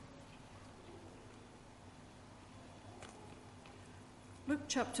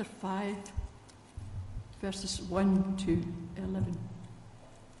chapter 5, verses 1 to 11.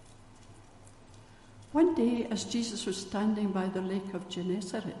 One day, as Jesus was standing by the lake of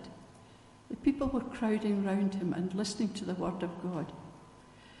Gennesaret, the people were crowding round him and listening to the word of God.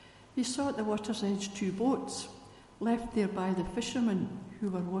 He saw at the water's edge 2 boats, left there by the fishermen who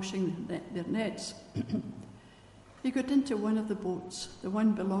were washing their nets. He got into one of the boats, the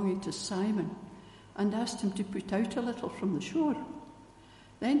one belonging to Simon, and asked him to put out a little from the shore.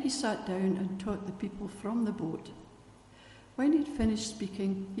 Then he sat down and taught the people from the boat. When he'd finished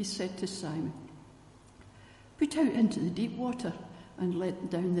speaking, he said to Simon, "Put out into the deep water and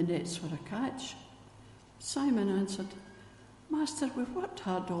let down the nets for a catch." Simon answered, "Master, we've worked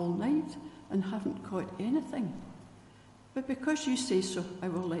hard all night and haven't caught anything. But because you say so, I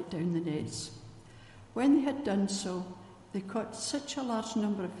will let down the nets." When they had done so, they caught such a large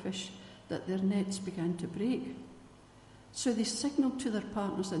number of fish that their nets began to break. So they signalled to their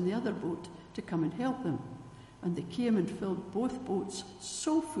partners in the other boat to come and help them, and they came and filled both boats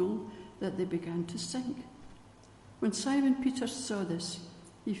so full that they began to sink. When Simon Peter saw this,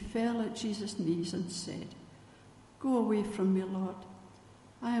 he fell at Jesus' knees and said, "Go away from me, Lord.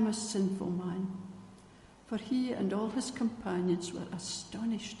 I am a sinful man." For he and all his companions were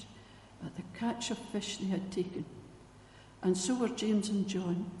astonished at the catch of fish they had taken. And so were James and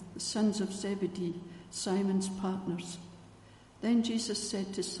John, the sons of Zebedee, Simon's partners. Then Jesus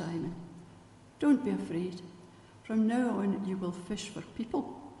said to Simon, "Don't be afraid. From now on you will fish for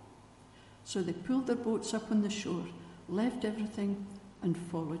people." So they pulled their boats up on the shore, left everything, and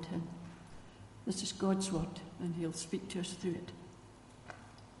followed him. This is God's word, and he'll speak to us through it.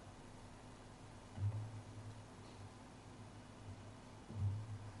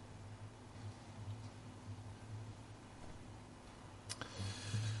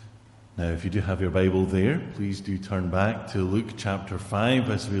 Now, if you do have your Bible there, please do turn back to Luke chapter 5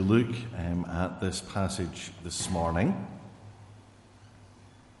 as we look at this passage this morning.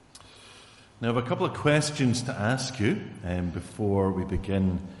 Now, I have a couple of questions to ask you before we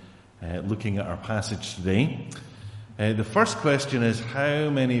begin looking at our passage today. The first question is,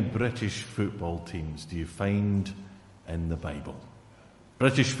 how many British football teams do you find in the Bible?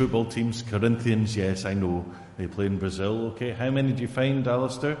 British football teams, Corinthians, yes, I know, they play in Brazil. Okay, how many do you find,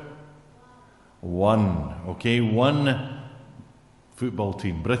 Alistair? 1. Okay, 1 football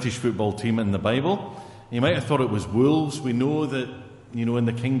team, British football team in the Bible. You might have thought it was Wolves. We know that, in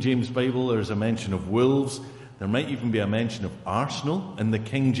the King James Bible there's a mention of Wolves. There might even be a mention of Arsenal in the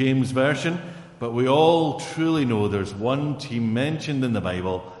King James Version. But we all truly know there's one team mentioned in the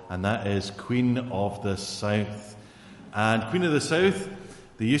Bible, and that is Queen of the South. And Queen of the South,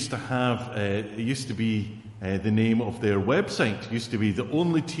 they used to have, it used to be the name of their website. It used to be the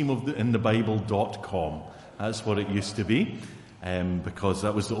only team in the Bible.com. That's what it used to be, because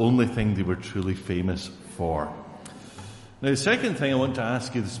that was the only thing they were truly famous for. Now, the second thing I want to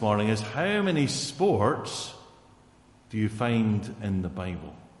ask you this morning is, how many sports do you find in the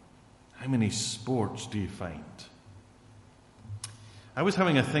Bible? How many sports do you find? I was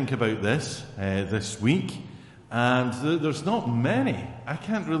having a think about this week, and there's not many. I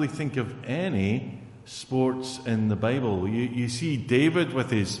can't really think of any sports in the Bible. You see David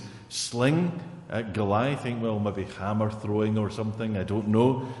with his sling at Goliath, think, well, maybe hammer throwing or something, I don't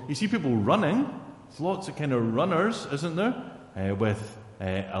know. You see people running. There's lots of kind of runners, isn't there? With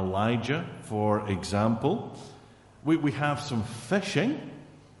Elijah, for example. We have some fishing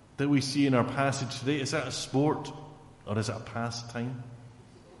that we see in our passage today. Is that a sport or is it a pastime?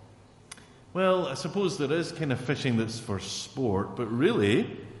 Well, I suppose there is kind of fishing that's for sport, but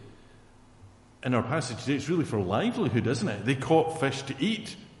really, in our passage today, it's really for livelihood, isn't it? They caught fish to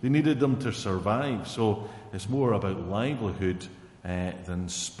eat. They needed them to survive. So it's more about livelihood than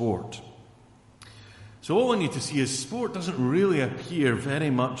sport. So all I need to see is sport doesn't really appear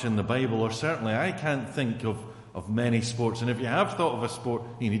very much in the Bible, or certainly I can't think of many sports. And if you have thought of a sport,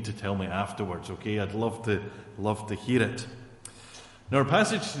 you need to tell me afterwards, okay? I'd love to hear it. Now, our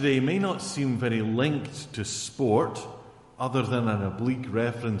passage today may not seem very linked to sport, other than an oblique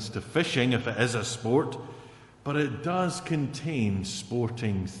reference to fishing, if it is a sport, but it does contain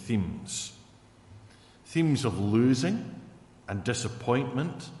sporting themes. Themes of losing and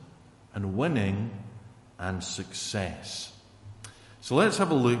disappointment and winning and success. So let's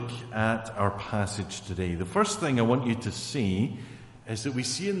have a look at our passage today. The first thing I want you to see is that we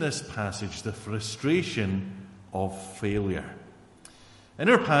see in this passage the frustration of failure. In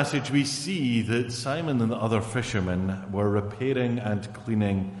our passage, we see that Simon and the other fishermen were repairing and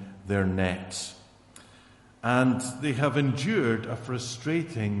cleaning their nets. And they have endured a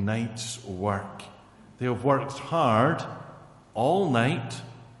frustrating night's work. They have worked hard, all night,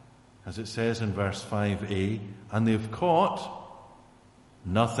 as it says in verse 5a, and they've caught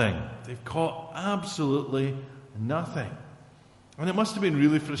nothing. They've caught absolutely nothing. And it must have been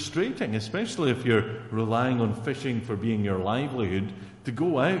really frustrating, especially if you're relying on fishing for being your livelihood, to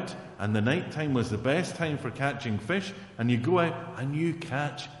go out, and the night time was the best time for catching fish, and you go out and you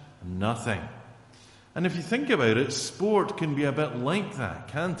catch nothing. And if you think about it, sport can be a bit like that,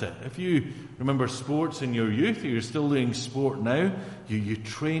 can't it? If you remember sports in your youth, or you're still doing sport now, you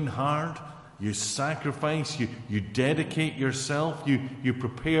train hard, you sacrifice, you dedicate yourself, you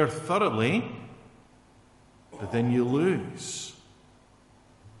prepare thoroughly, but then you lose.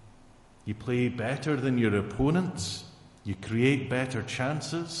 You play better than your opponents, you create better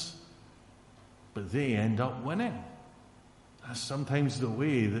chances, but they end up winning. That's sometimes the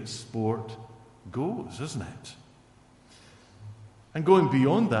way that sport goes, isn't it? And going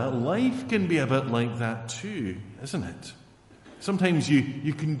beyond that, life can be a bit like that too, isn't it? Sometimes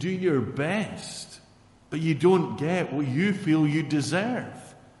you can do your best, but you don't get what you feel you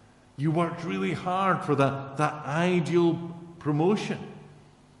deserve. You worked really hard for that ideal promotion.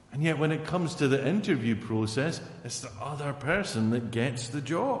 And yet when it comes to the interview process, it's the other person that gets the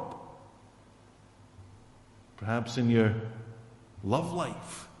job. Perhaps in your love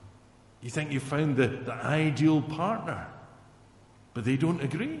life, you think you found the ideal partner, but they don't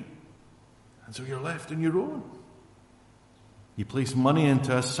agree. And so you're left on your own. You place money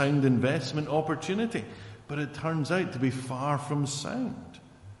into a sound investment opportunity, but it turns out to be far from sound.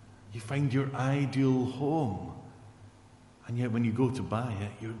 You find your ideal home, and yet when you go to buy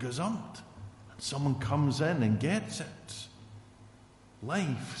it, you're gazumped, and someone comes in and gets it.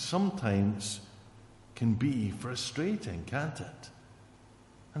 Life sometimes can be frustrating, can't it?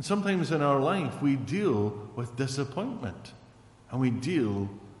 And sometimes in our life we deal with disappointment and we deal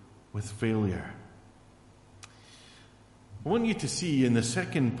with failure. I want you to see in the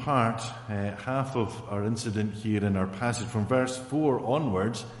second part, half of our incident here in our passage from verse 4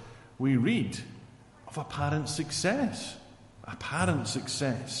 onwards, we read of apparent success. Apparent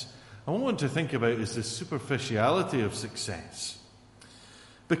success. And what I want to think about is the superficiality of success.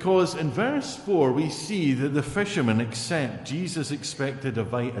 Because in verse 4 we see that the fishermen accept Jesus' expected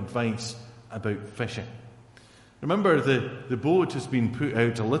advice about fishing. Remember, the boat has been put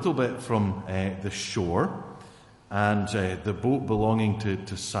out a little bit from the shore, and the boat belonging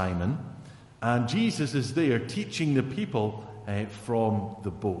to Simon. And Jesus is there teaching the people from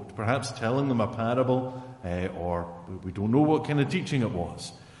the boat, perhaps telling them a parable, or we don't know what kind of teaching it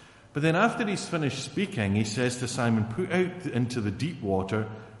was. But then after he's finished speaking, he says to Simon, put out into the deep water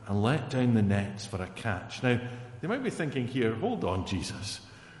and let down the nets for a catch. Now, they might be thinking here, hold on, Jesus.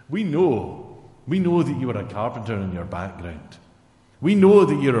 We know that you are a carpenter in your background. We know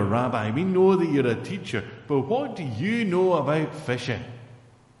that you're a rabbi. We know that you're a teacher. But what do you know about fishing?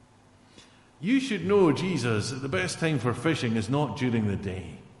 You should know, Jesus, that the best time for fishing is not during the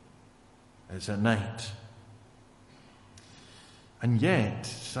day. It's at night. And yet,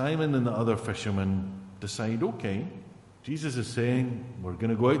 Simon and the other fishermen decide, okay, Jesus is saying, we're going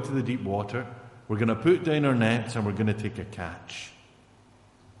to go out to the deep water, we're going to put down our nets, and we're going to take a catch.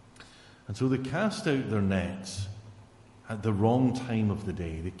 And so they cast out their nets at the wrong time of the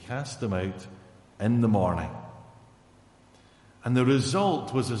day. They cast them out in the morning. And the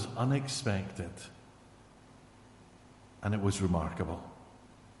result was as unexpected. And it was remarkable.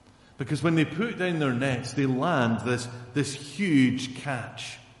 Because when they put down their nets, they land this huge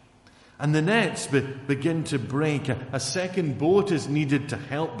catch. And the nets begin to break. A second boat is needed to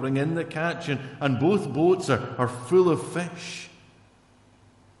help bring in the catch, and both boats are full of fish.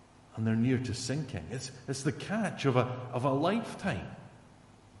 And they're near to sinking. It's the catch of a lifetime.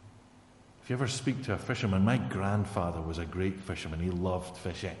 If you ever speak to a fisherman, my grandfather was a great fisherman. He loved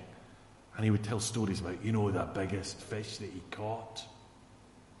fishing. And he would tell stories about, the biggest fish that he caught.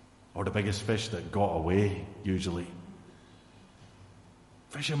 Or the biggest fish that got away, usually.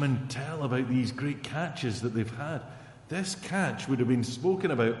 Fishermen tell about these great catches that they've had. This catch would have been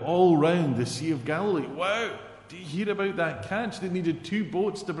spoken about all round the Sea of Galilee. Wow! Do you hear about that catch? They needed 2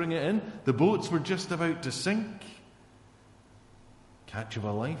 boats to bring it in. The boats were just about to sink. Catch of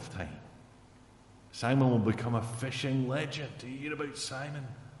a lifetime. Simon will become a fishing legend. Do you hear about Simon?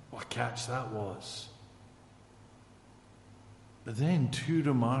 What a catch that was. But then 2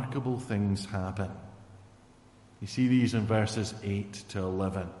 remarkable things happen. You see these in verses 8 to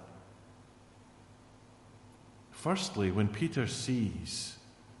 11. Firstly, when Peter sees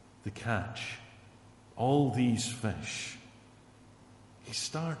the catch, all these fish, he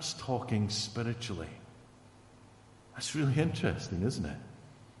starts talking spiritually. That's really interesting, isn't it?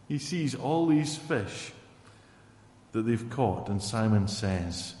 He sees all these fish, that they've caught, and Simon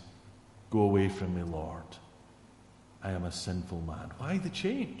says, "Go away from me, Lord. I am a sinful man." Why the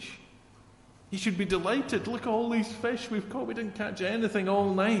change? He should be delighted. Look at all these fish we've caught. We didn't catch anything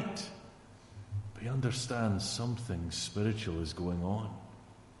all night. But he understands something spiritual is going on.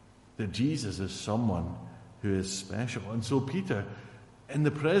 That Jesus is someone who is special. And so Peter, in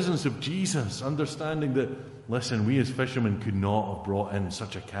the presence of Jesus, understanding that, listen, we as fishermen could not have brought in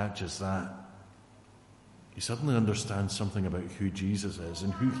such a catch as that. He suddenly understands something about who Jesus is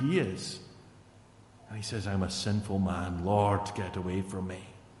and who he is. And he says, "I'm a sinful man. Lord, get away from me."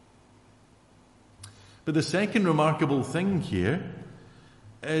 But the second remarkable thing here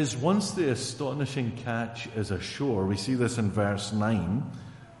is once the astonishing catch is ashore, we see this in verse 9,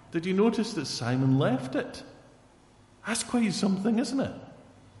 did you notice that Simon left it? That's quite something, isn't it?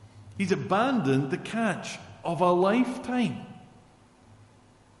 He's abandoned the catch of a lifetime.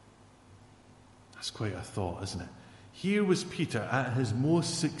 That's quite a thought, isn't it? Here was Peter at his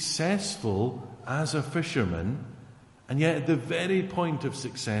most successful as a fisherman, and yet at the very point of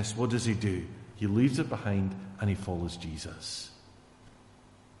success, what does he do? He leaves it behind and he follows Jesus.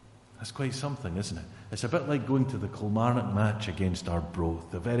 That's quite something, isn't it? It's a bit like going to the Kilmarnock match against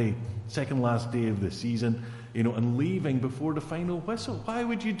Arbroath, the very second last day of the season, and leaving before the final whistle. Why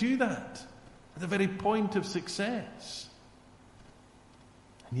would you do that? At the very point of success.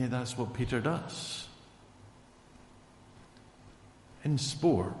 And yet that's what Peter does. In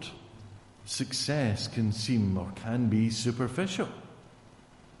sport, success can seem or can be superficial.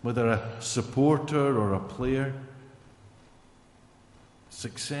 Whether a supporter or a player,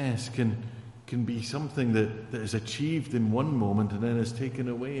 success can be something that is achieved in one moment and then is taken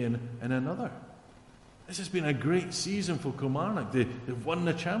away in another. This has been a great season for Kilmarnock. They've won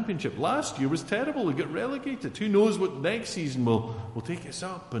the championship. Last year was terrible. They got relegated. Who knows what next season will take us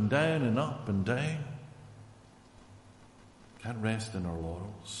up and down and up and down. Can't rest in our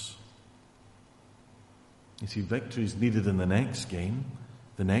laurels. You see, victory is needed in the next game,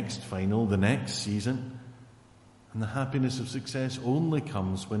 the next final, the next season. And the happiness of success only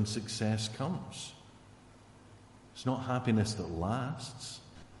comes when success comes. It's not happiness that lasts.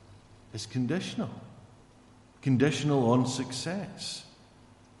 It's conditional. Conditional on success.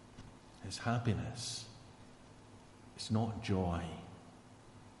 It's happiness. It's not joy.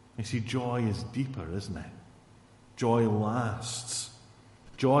 You see, joy is deeper, isn't it? Joy lasts.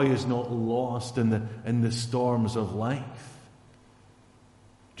 Joy is not lost in the storms of life.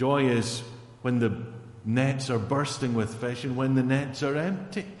 Joy is when the nets are bursting with fish and when the nets are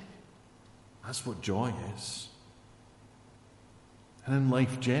empty. That's what joy is. And in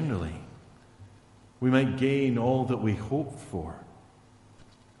life generally, we might gain all that we hope for.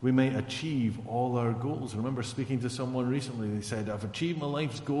 We might achieve all our goals. I remember speaking to someone recently. They said, "I've achieved my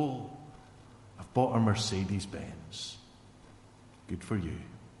life's goal. I've bought a Mercedes-Benz." Good for you.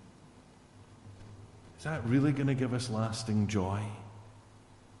 Is that really going to give us lasting joy?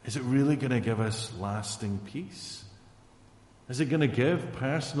 Is it really going to give us lasting peace? Is it going to give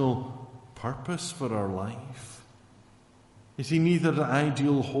personal purpose for our life? You see, neither the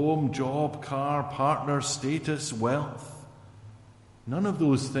ideal home, job, car, partner, status, wealth, none of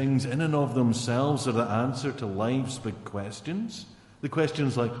those things in and of themselves are the answer to life's big questions. The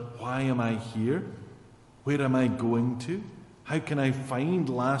questions like, why am I here? Where am I going to? How can I find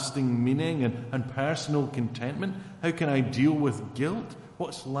lasting meaning and personal contentment? How can I deal with guilt?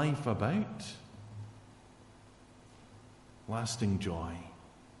 What's life about? Lasting joy,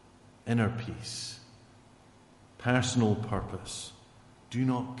 inner peace, personal purpose do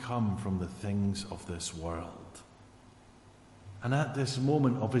not come from the things of this world. And at this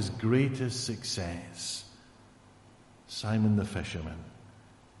moment of his greatest success, Simon the fisherman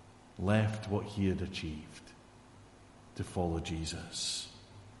left what he had achieved to follow Jesus.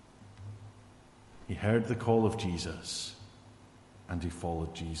 He heard the call of Jesus and he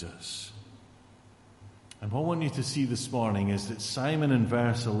followed Jesus. And what I want you to see this morning is that Simon in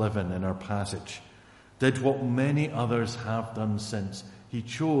verse 11 in our passage did what many others have done since. He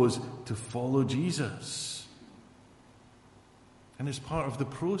chose to follow Jesus. And it's part of the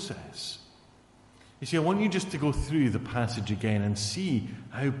process. You see, I want you just to go through the passage again and see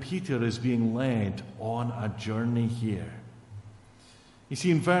how Peter is being led on a journey here. You see,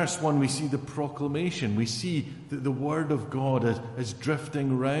 in verse 1, we see the proclamation. We see that the word of God is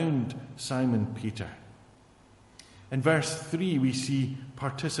drifting round Simon Peter. In verse 3, we see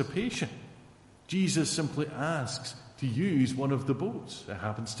participation. Jesus simply asks to use one of the boats. It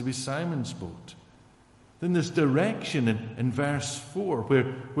happens to be Simon's boat. Then there's direction in verse 4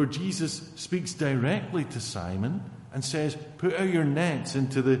 where Jesus speaks directly to Simon and says, put out your nets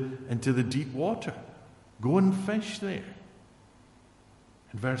into the deep water. Go and fish there.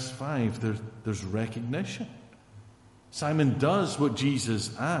 In verse 5, there's recognition. Simon does what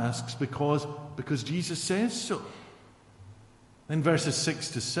Jesus asks because Jesus says so. In verses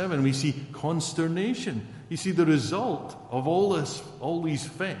 6 to 7, we see consternation. You see, the result of all these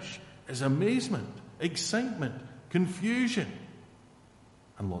fish is amazement, excitement, confusion,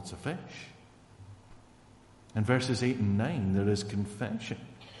 and lots of fish. In verses 8 and 9, there is confession.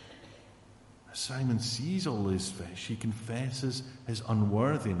 As Simon sees all these fish, he confesses his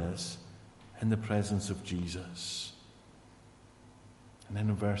unworthiness in the presence of Jesus. And then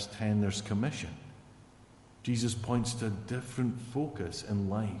in verse 10, there's commission. Jesus points to a different focus in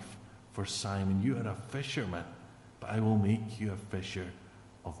life for Simon. You are a fisherman, but I will make you a fisher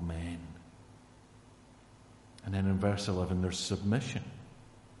of men. And then in verse 11, there's submission.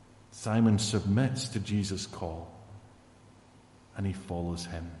 Simon submits to Jesus' call, and he follows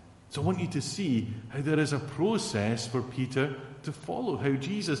him. So I want you to see how there is a process for Peter to follow, how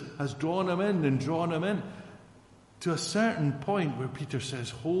Jesus has drawn him in and drawn him in to a certain point where Peter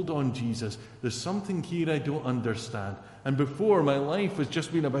says, hold on, Jesus, there's something here I don't understand. And before, my life has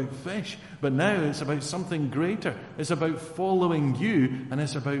just been about fish, but now it's about something greater. It's about following you, and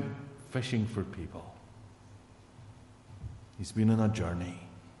it's about fishing for people. He's been on a journey.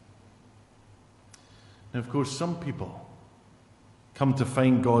 Now, of course, some people come to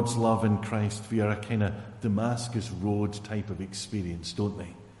find God's love in Christ via a kind of Damascus Road type of experience, don't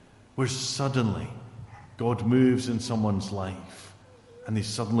they? Where suddenly God moves in someone's life and they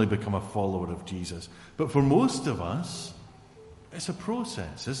suddenly become a follower of Jesus. But for most of us, it's a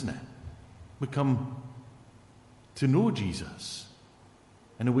process, isn't it? We come to know Jesus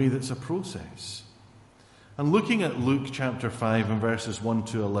in a way that's a process. And looking at Luke chapter 5 and verses 1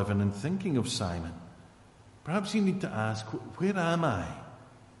 to 11 and thinking of Simon, perhaps you need to ask, where am I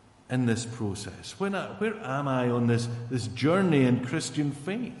in this process? Where am I on this journey in Christian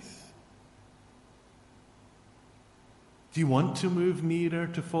faith? Do you want to move nearer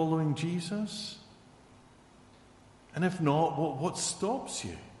to following Jesus? And if not, what stops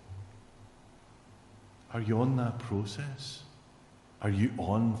you? Are you on that process? Are you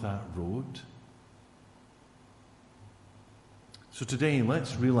on that road? So today,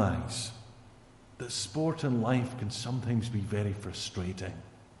 let's realize that sport and life can sometimes be very frustrating.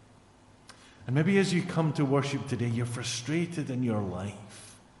 And maybe as you come to worship today, you're frustrated in your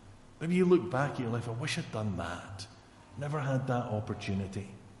life. Maybe you look back at your life, I wish I'd done that. Never had that opportunity.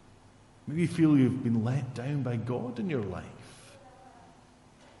 Maybe you feel you've been let down by God in your life.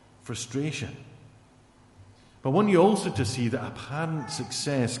 Frustration. But I want you also to see that apparent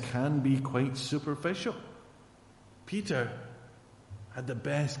success can be quite superficial. Peter had the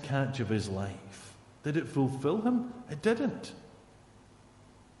best catch of his life. Did it fulfill him? It didn't.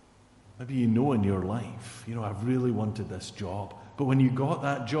 Maybe you know in your life, I really wanted this job. But when you got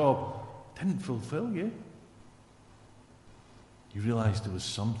that job, it didn't fulfill you. You realized there was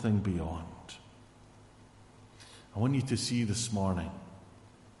something beyond. I want you to see this morning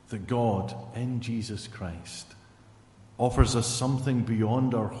that God, in Jesus Christ, offers us something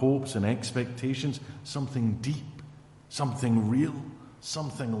beyond our hopes and expectations, something deep, something real,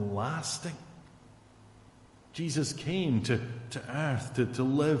 something lasting. Jesus came to earth to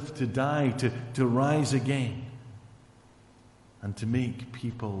live, to die, to rise again, and to make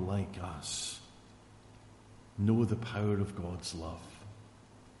people like us know the power of God's love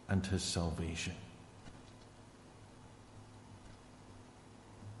and his salvation.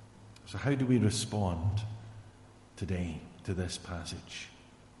 So how do we respond today to this passage?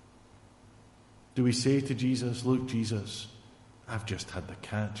 Do we say to Jesus, look, Jesus, I've just had the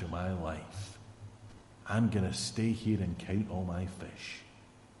catch of my life. I'm going to stay here and count all my fish.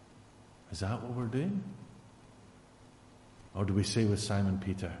 Is that what we're doing? Or do we say with Simon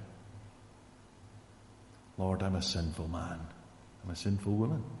Peter, Lord, I'm a sinful man. I'm a sinful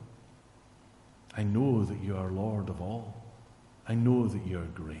woman. I know that you are Lord of all. I know that you are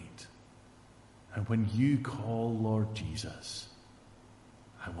great. And when you call, Lord Jesus,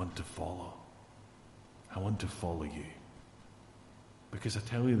 I want to follow. I want to follow you. Because I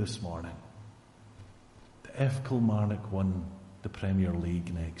tell you this morning, the F. Kilmarnock won the Premier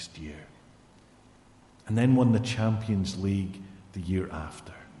League next year. And then won the Champions League the year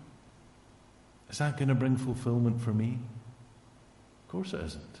after. Is that going to bring fulfillment for me? Of course it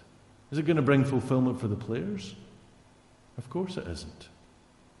isn't. Is it going to bring fulfillment for the players? Of course it isn't.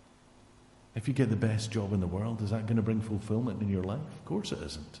 If you get the best job in the world, is that going to bring fulfillment in your life? Of course it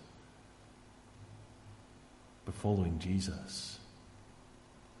isn't. But following Jesus,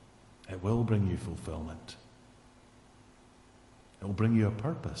 it will bring you fulfillment. It will bring you a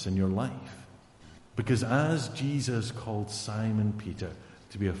purpose in your life. Because as Jesus called Simon Peter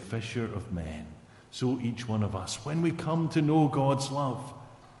to be a fisher of men, so each one of us, when we come to know God's love,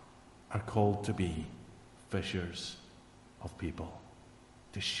 are called to be fishers of people,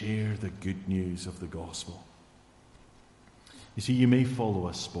 to share the good news of the gospel. You see, you may follow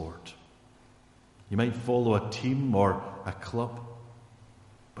a sport. You might follow a team or a club,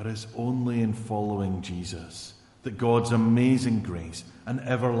 but it's only in following Jesus that God's amazing grace and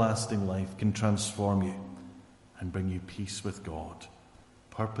everlasting life can transform you and bring you peace with God,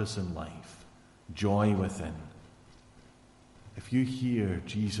 purpose in life, joy within. If you hear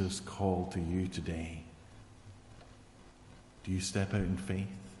Jesus' call to you today, do you step out in faith?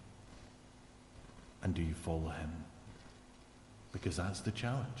 And do you follow him? Because that's the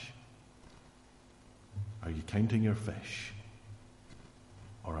challenge. Are you counting your fish?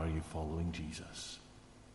 Or are you following Jesus?